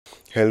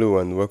Hello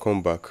and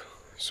welcome back.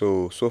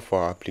 So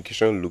far our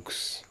application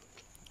looks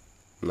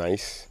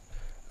nice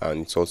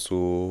and it's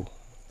also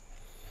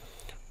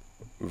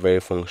very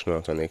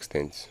functional to an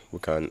extent. We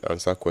can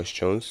answer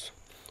questions.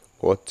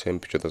 What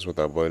temperature does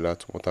water boil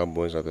at? Water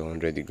boils at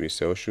 100 degrees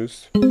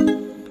Celsius.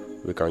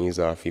 We can use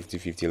our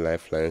 50-50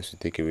 lifelines to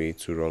take away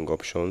two wrong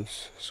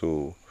options.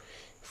 So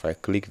if I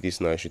click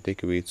this now, it should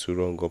take away two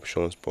wrong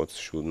options, but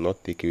should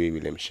not take away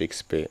William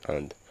Shakespeare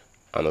and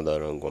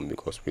another wrong one,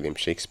 because William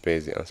Shakespeare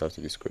is the answer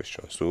to this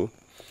question. So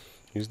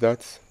use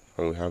that,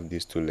 and we have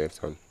these two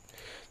left, and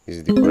this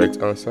is the correct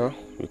answer.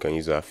 We can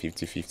use our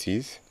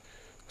 50-50s,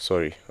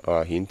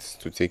 our hints,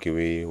 to take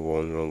away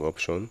one wrong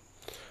option.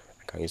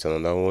 I can use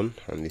another one,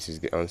 and this is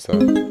the answer.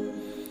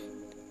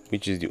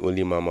 Which is the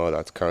only mammal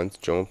that can't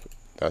jump?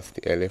 That's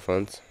the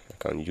elephant. I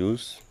can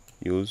use,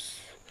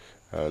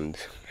 and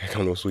I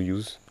can also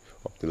use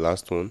up the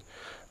last one,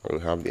 and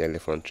we have the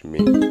elephant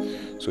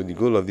remain. So the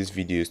goal of this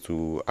video is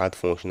to add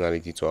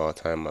functionality to our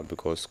timer,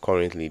 because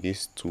currently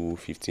this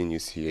 2:15 you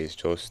see is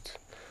just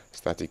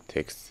static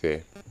text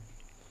there.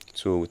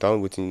 So without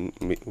wasting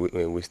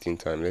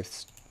time,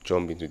 let's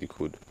jump into the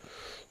code.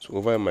 So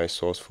over in my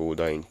source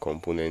folder, in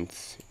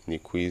components, in the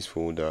quiz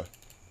folder,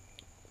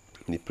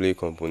 in the play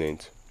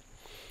component,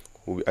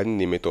 we'll be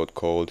adding a method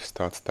called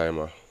start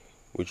timer,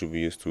 which will be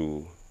used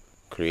to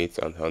create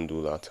and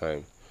handle our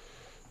time.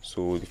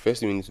 So the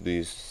first thing we need to do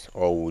is,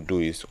 or we'll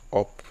do, is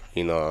up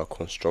in our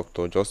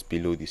constructor just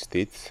below the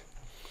state,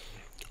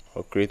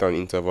 I'll create an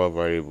interval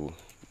variable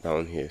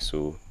down here.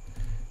 So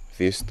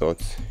this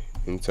dot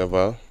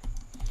interval,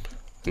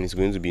 and it's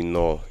going to be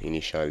null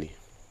initially.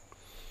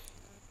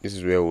 This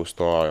is where we'll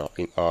store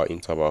our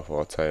interval for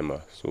our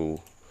timer.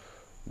 So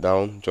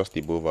down just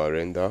above our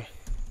render,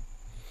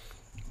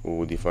 we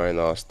will define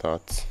our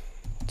start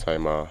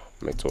timer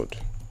method.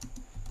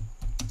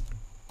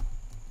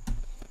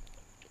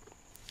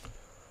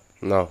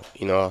 Now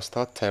in our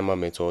start timer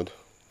method,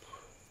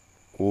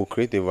 we'll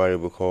create a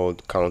variable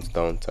called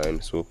countdown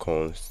time. So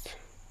const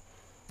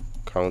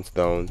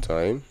countdown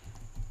time,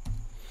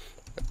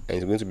 and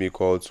it's going to be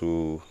equal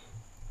to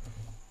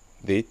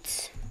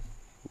date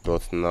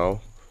dot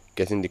now,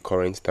 getting the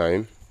current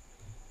time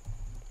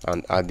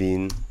and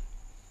adding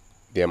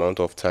the amount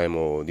of time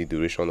or the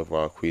duration of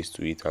our quiz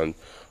to it. And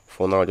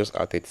for now, just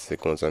add 30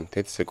 seconds, and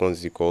 30 seconds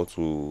is equal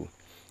to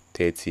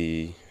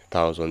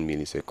 30,000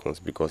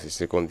 milliseconds, because a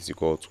second is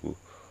equal to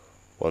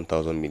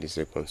 1000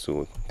 milliseconds.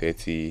 So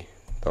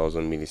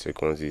 30,000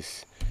 milliseconds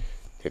is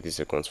 30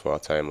 seconds for our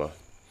timer.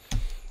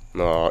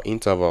 Now our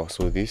interval,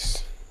 so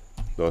this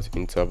dot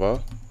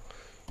interval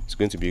is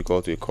going to be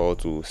equal to a call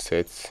to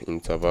set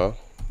interval.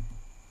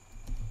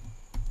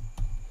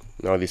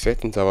 Now the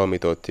set interval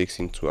method takes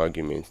in two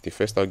arguments. The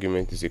first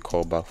argument is a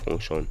callback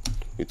function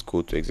with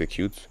code to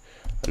execute,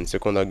 and the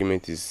second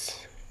argument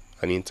is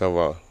an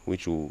interval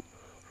which will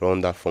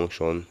run that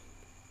function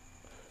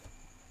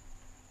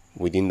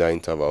within the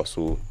interval.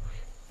 So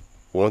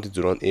we want it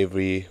to run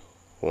every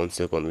 1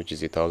 second, which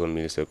is 1000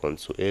 milliseconds.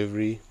 So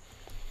every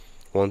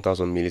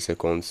 1000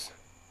 milliseconds,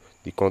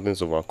 the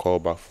contents of our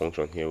callback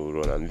function here will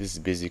run, and this is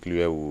basically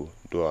where we'll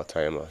do our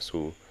timer.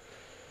 So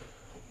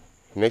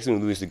the next thing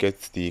we'll do is to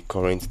get the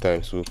current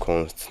time. So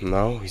const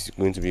now is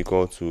going to be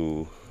equal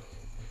to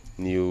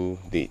new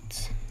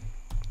date,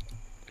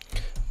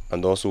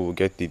 and also we'll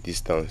get the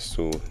distance.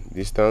 So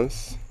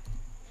distance,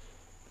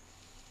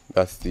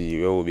 that's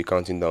the where we'll be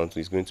counting down to,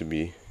 is going to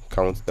be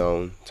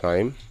countdown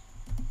time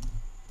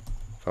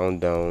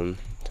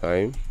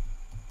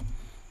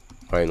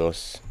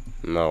minus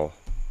now.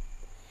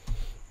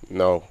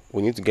 Now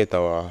we need to get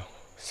our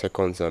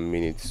seconds and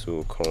minutes.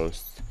 So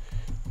const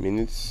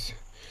minutes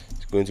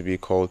is going to be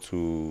equal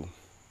to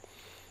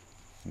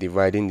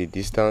dividing the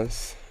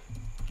distance,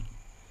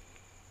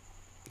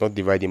 not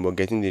dividing but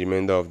getting the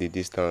remainder of the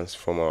distance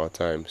from our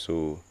time.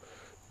 So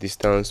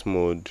distance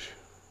mode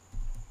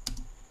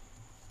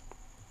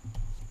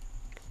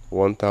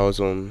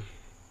 1000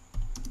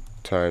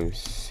 times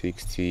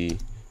 60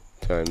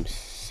 times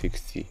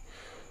 60,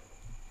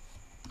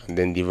 and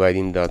then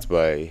dividing that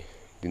by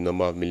the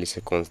number of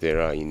milliseconds there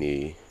are in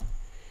a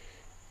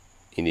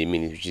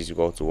minute, which is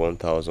equal to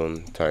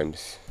 1000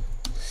 times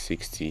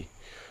 60.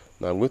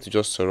 Now I'm going to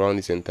just surround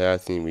this entire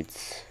thing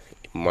with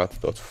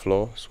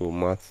math.floor. So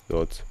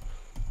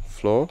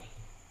math.floor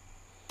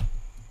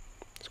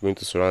is going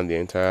to surround the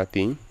entire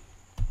thing,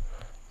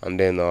 and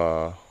then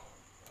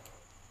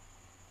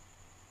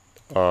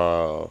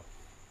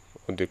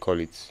what do you call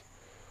it,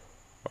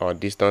 our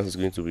distance is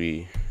going to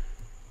be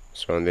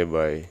surrounded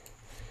by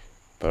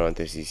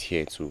parentheses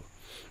here too.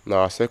 Now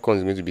our second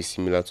is going to be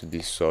similar to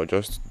this, so I'll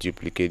just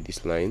duplicate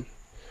this line,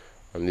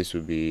 and this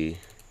will be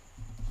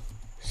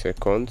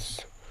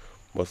seconds,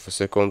 but for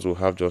seconds we'll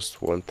have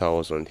just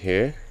 1000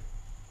 here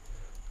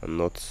and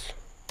not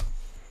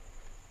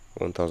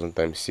 1000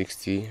 times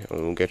 60,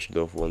 and we'll get rid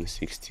of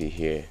 160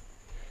 here,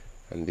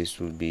 and this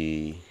will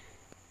be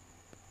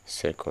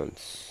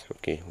seconds.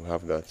 Okay, we'll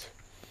have that.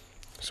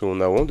 So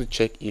now I want to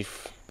check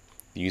if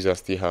the user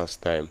still has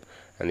time,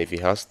 and if he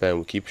has time,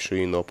 we'll keep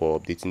showing up or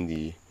updating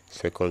the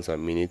seconds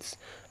and minutes,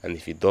 and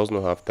if it does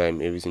not have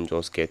time, everything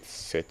just gets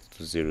set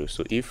to 0.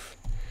 So if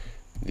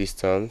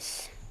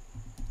distance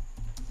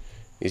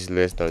is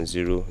less than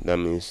 0, that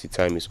means the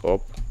time is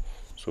up.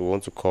 So we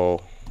want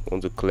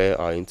to clear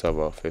our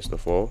interval first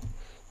of all.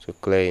 So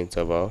clear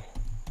interval,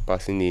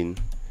 passing in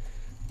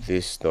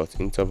this dot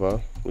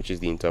interval, which is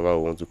the interval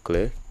we want to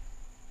clear,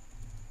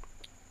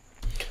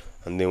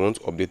 and then we want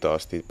to update our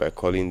state by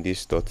calling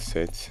this dot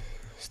set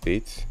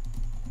state.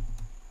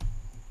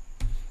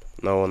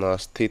 Now on our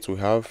state we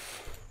have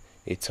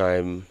a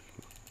time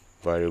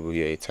variable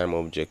here, a time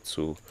object,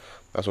 so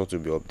that's what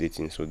we'll be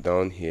updating. So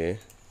down here,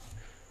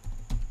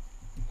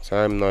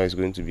 time now is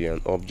going to be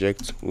an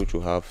object which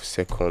will have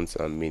seconds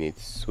and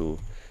minutes. So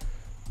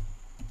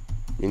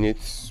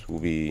minutes will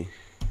be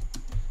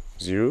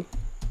 0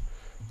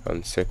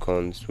 and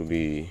seconds will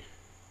be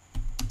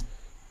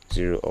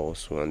 0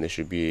 also, and there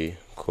should be a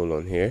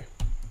colon here.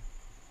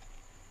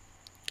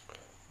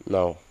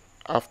 Now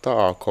after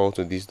our call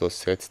to this dot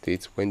set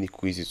state, when the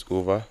quiz is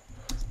over,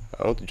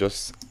 I want to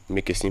just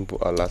make a simple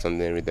alert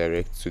and then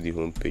redirect to the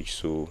home page.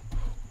 So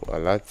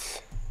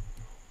alert,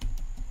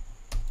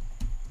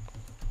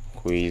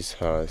 quiz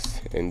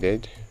has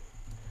ended,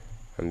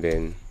 and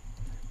then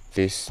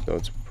this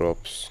dot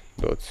props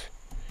dot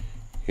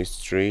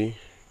history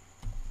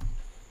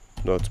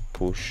dot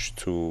push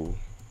to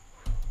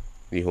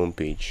the home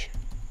page.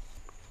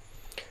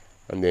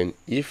 And then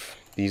if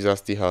the user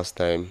still has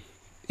time,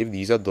 if the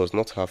user does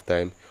not have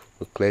time,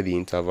 we clear the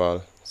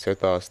interval,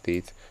 set our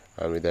state,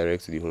 and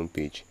redirect to the home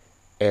page.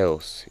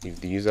 Else,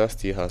 if the user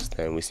still has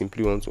time, we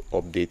simply want to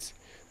update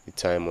the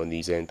time on the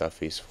user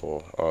interface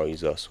for our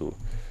user. So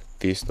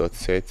this dot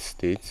set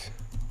state,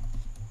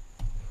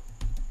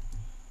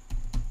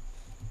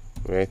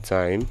 where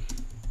time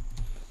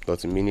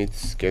dot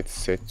minutes gets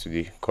set to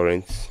the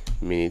current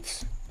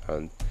minutes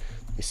and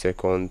the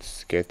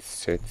seconds get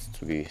set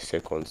to the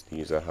seconds the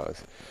user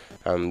has.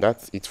 And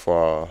that's it for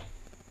our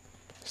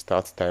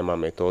start timer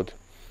method.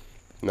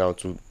 Now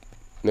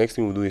next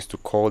thing we'll do is to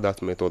call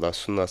that method as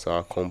soon as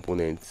our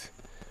component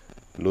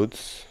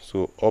loads.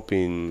 So up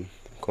in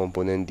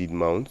component did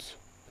mount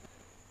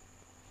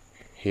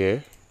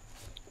here,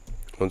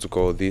 I want to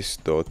call this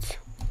dot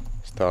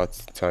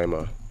start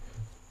timer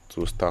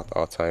to start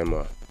our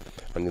timer.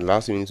 And the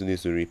last thing we need to do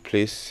is to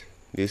replace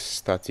this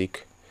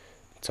static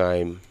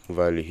time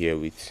value here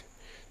with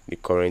the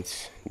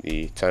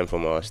time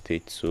from our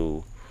state.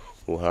 So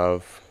we'll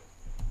have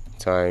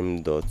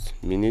time dot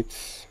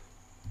minutes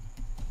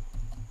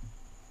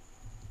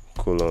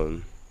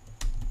colon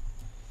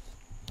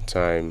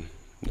time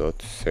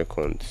dot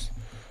seconds.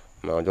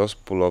 Now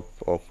just pull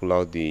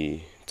out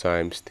the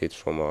time state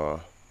from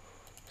our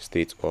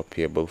state up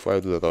here, but before I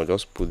do that, I'll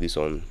just put this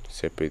on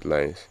separate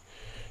lines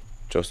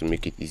just to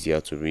make it easier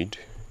to read,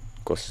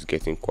 because it's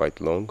getting quite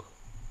long.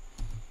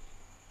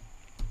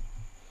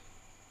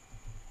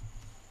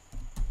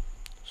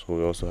 So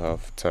we also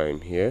have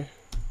time here,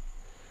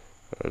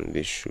 and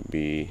this should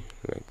be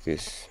like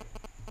this.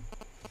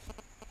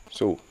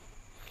 So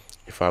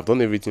if I've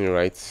done everything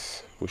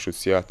right, we should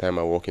see our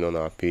timer working on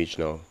our page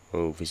now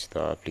when we visit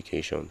our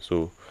application. So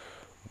you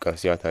can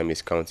see our time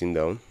is counting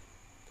down.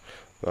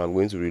 Now I'm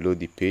going to reload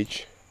the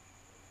page,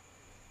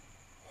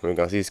 and you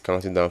can see it's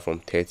counting down from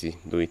 30,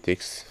 though it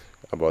takes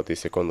about a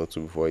second or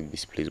two before it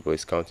displays, but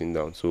it's counting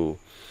down. So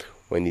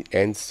when it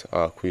ends,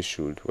 our quiz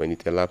when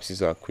it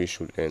elapses, our quiz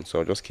should end. So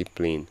I'll just keep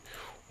playing.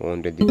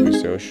 100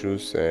 degrees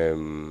Celsius,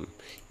 use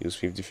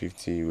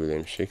 50-50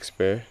 William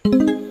Shakespeare,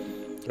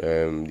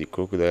 the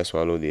crocodile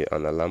swallowed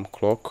an alarm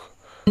clock.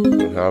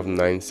 We have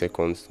 9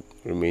 seconds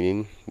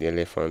remaining. The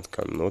elephant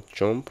cannot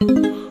jump.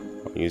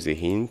 I'll use a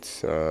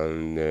hint,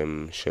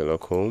 and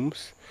Sherlock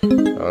Holmes,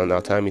 and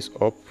our time is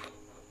up.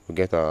 We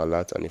get our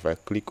alert, and if I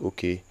click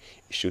OK,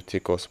 it should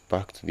take us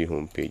back to the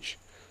home page.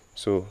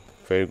 So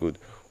very good,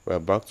 we're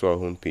back to our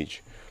home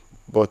page,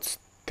 but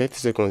 30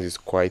 seconds is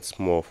quite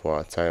small for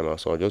our timer,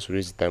 so I'll just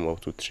raise the time up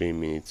to 3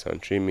 minutes,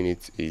 and 3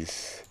 minutes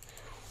is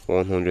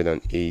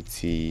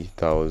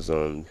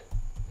 180,000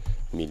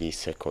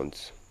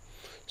 milliseconds.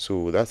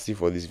 So that's it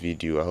for this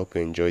video. I hope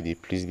you enjoyed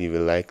it. Please leave a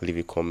like, leave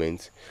a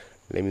comment,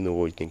 let me know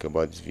what you think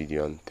about this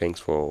video, and thanks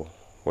for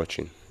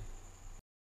watching.